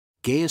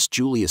Gaius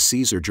Julius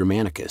Caesar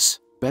Germanicus,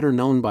 better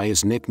known by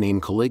his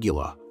nickname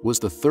Caligula, was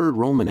the third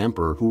Roman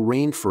emperor who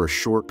reigned for a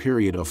short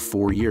period of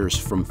 4 years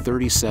from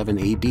 37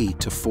 AD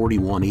to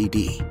 41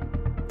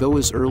 AD. Though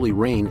his early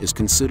reign is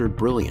considered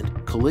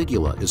brilliant,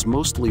 Caligula is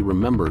mostly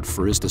remembered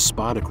for his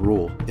despotic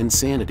rule,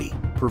 insanity,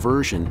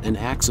 perversion, and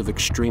acts of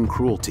extreme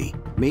cruelty,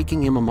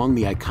 making him among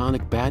the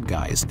iconic bad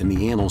guys in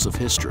the annals of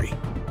history.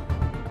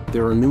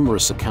 There are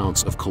numerous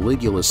accounts of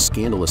Caligula's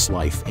scandalous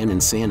life and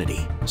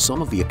insanity.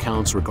 Some of the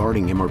accounts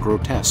regarding him are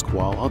grotesque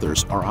while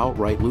others are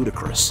outright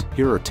ludicrous.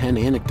 Here are 10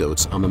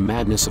 anecdotes on the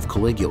madness of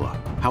Caligula.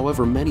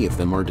 However, many of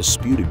them are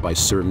disputed by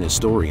certain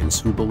historians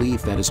who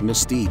believe that his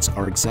misdeeds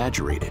are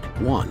exaggerated.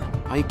 1.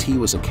 It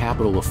was a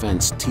capital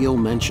offense to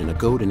mention a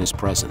goat in his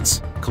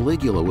presence.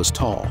 Caligula was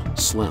tall,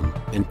 slim,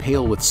 and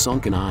pale with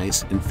sunken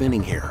eyes and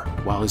thinning hair.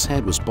 While his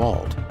head was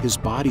bald, his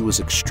body was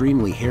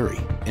extremely hairy,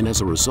 and as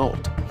a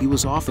result, he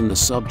was often the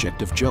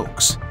subject of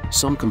jokes.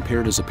 Some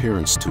compared his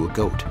appearance to a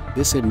goat.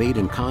 This had made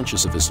him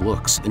conscious of his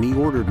looks, and he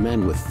ordered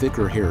men with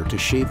thicker hair to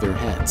shave their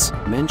heads.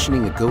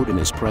 Mentioning a goat in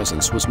his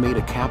presence was made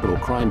a capital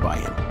crime by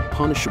him,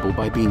 punishable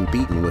by being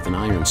beaten with an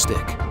iron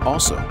stick.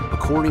 Also,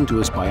 according to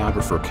his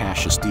biographer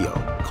Cassius Dio,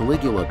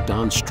 Caligula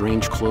donned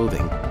strange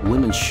clothing,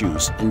 women's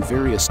shoes, and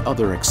various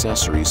other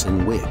accessories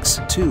and wigs.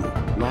 2.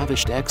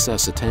 Lavished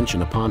excess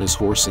attention upon his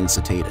horse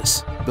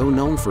Incitatus. Though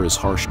known for his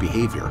harsh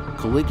behavior,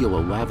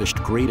 Caligula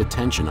lavished great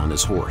attention on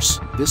his horse.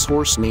 This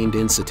horse, named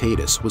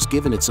Incitatus, was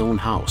given its own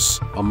house,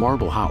 a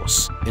marble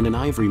house, and an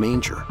ivory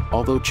manger.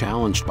 Although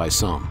challenged by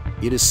some,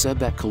 it is said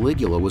that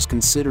Caligula was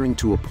considering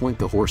to appoint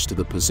the horse to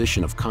the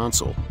position of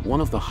consul,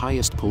 one of the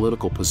highest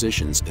political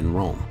positions in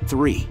Rome.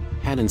 3.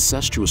 Had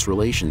incestuous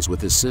relations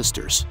with his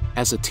sisters.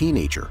 As a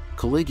teenager,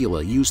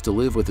 Caligula used to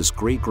live with his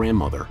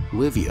great-grandmother,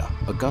 Livia,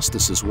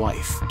 Augustus's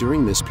wife.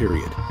 During this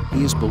period,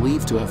 he is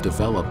believed to have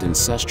developed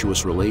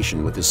incestuous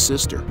relation with his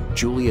sister,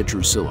 Julia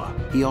Drusilla.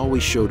 He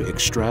always showed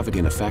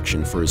extravagant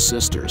affection for his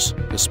sisters,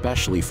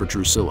 especially for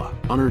Drusilla.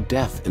 On her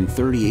death in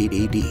 38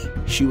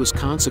 AD, she was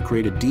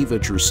consecrated Diva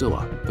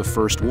Drusilla, the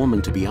first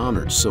woman to be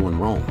honored so in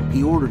Rome.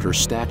 He ordered her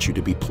statue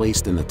to be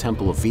placed in the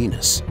Temple of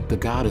Venus, the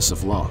goddess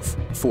of love.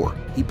 4.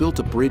 He built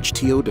a bridge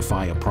to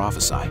defy a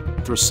prophesy.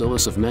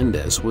 Thrasillus of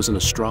Mendes was an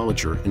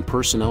astrologer and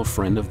personnel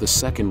friend of the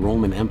second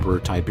Roman emperor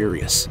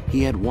Tiberius.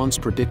 He had once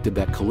predicted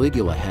that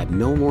Caligula had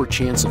no more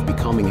chance of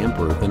becoming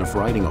emperor than of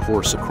riding a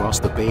horse across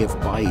the Bay of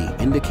Baiae,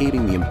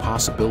 indicating the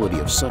impossibility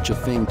of such a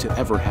thing to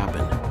ever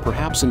happen.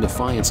 Perhaps in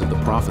defiance of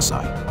the prophecy,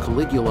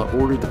 Caligula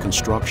ordered the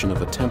construction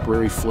of a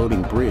temporary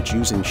floating bridge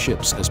using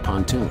ships as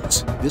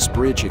pontoons. This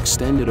bridge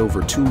extended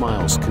over 2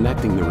 miles,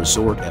 connecting the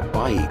resort at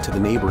Baiae to the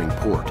neighboring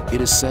port. It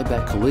is said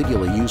that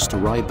Caligula used to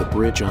ride the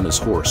bridge on his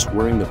horse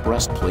wearing the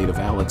breastplate of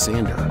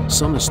Alexander.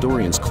 Some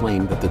historians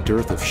claim that the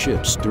dearth of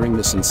ships during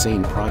this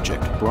insane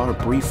project brought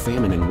a brief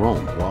famine in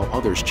Rome, while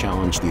others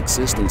challenged the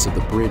existence of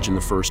the bridge in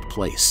the first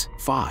place.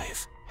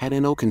 5. Had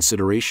no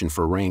consideration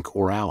for rank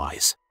or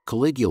allies.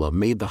 Caligula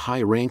made the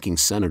high-ranking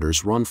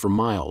senators run for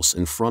miles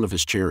in front of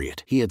his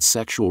chariot. He had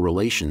sexual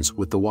relations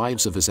with the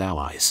wives of his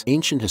allies.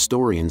 Ancient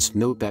historians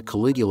note that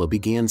Caligula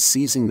began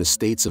seizing the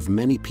states of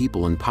many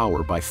people in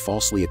power by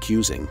falsely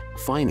accusing,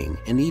 fining,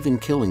 and even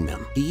killing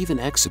them. He even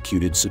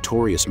executed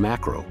Sutorius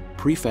Macro,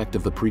 prefect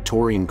of the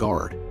Praetorian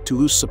Guard, to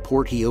whose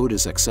support he owed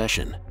his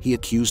accession. He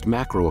accused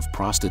Macro of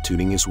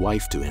prostituting his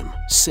wife to him.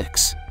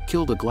 6.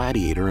 Killed a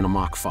gladiator in a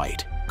mock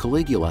fight.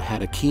 Caligula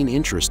had a keen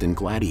interest in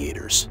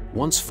gladiators.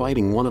 Once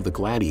fighting one of the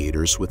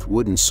gladiators with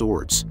wooden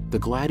swords, the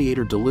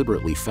gladiator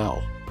deliberately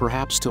fell,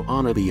 perhaps to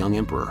honor the young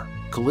emperor.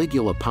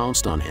 Caligula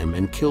pounced on him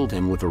and killed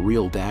him with a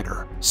real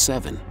dagger.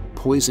 7.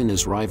 Poison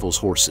his rivals'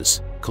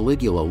 horses.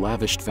 Caligula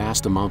lavished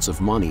vast amounts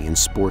of money in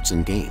sports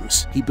and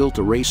games. He built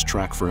a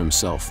racetrack for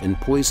himself and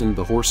poisoned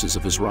the horses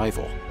of his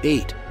rival.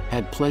 8.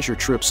 Had pleasure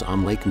trips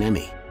on Lake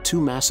Nemi. 2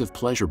 massive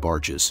pleasure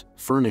barges,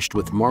 furnished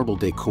with marble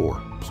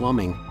decor,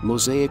 plumbing,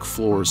 mosaic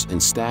floors,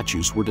 and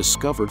statues were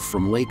discovered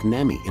from Lake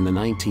Nemi in the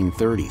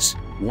 1930s,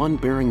 one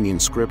bearing the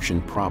inscription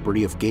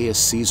 "Property of Gaius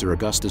Caesar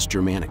Augustus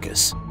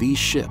Germanicus." These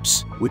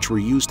ships, which were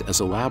used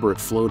as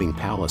elaborate floating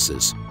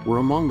palaces, were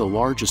among the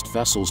largest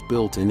vessels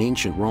built in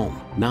ancient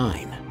Rome.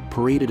 9.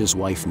 Paraded his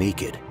wife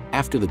naked.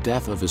 After the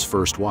death of his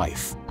first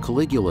wife,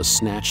 Caligula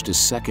snatched his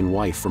second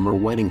wife from her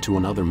wedding to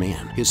another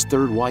man. His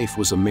third wife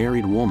was a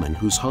married woman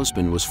whose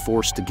husband was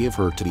forced to give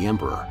her to the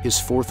emperor. His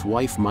fourth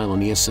wife,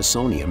 Milonia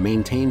Caesonia,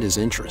 maintained his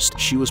interest.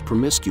 She was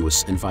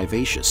promiscuous and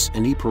vivacious,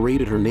 and he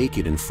paraded her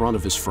naked in front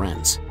of his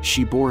friends.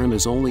 She bore him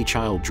his only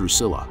child,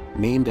 Drusilla,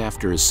 named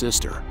after his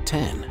sister.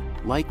 10.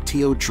 Liked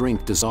to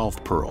drink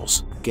dissolved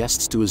pearls.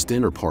 Guests to his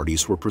dinner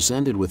parties were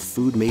presented with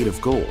food made of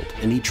gold,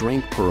 and he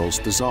drank pearls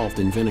dissolved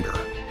in vinegar.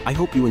 I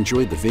hope you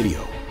enjoyed the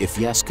video. If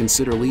yes,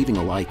 consider leaving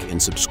a like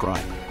and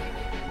subscribe.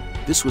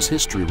 This was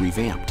History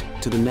Revamped.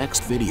 To the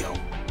next video.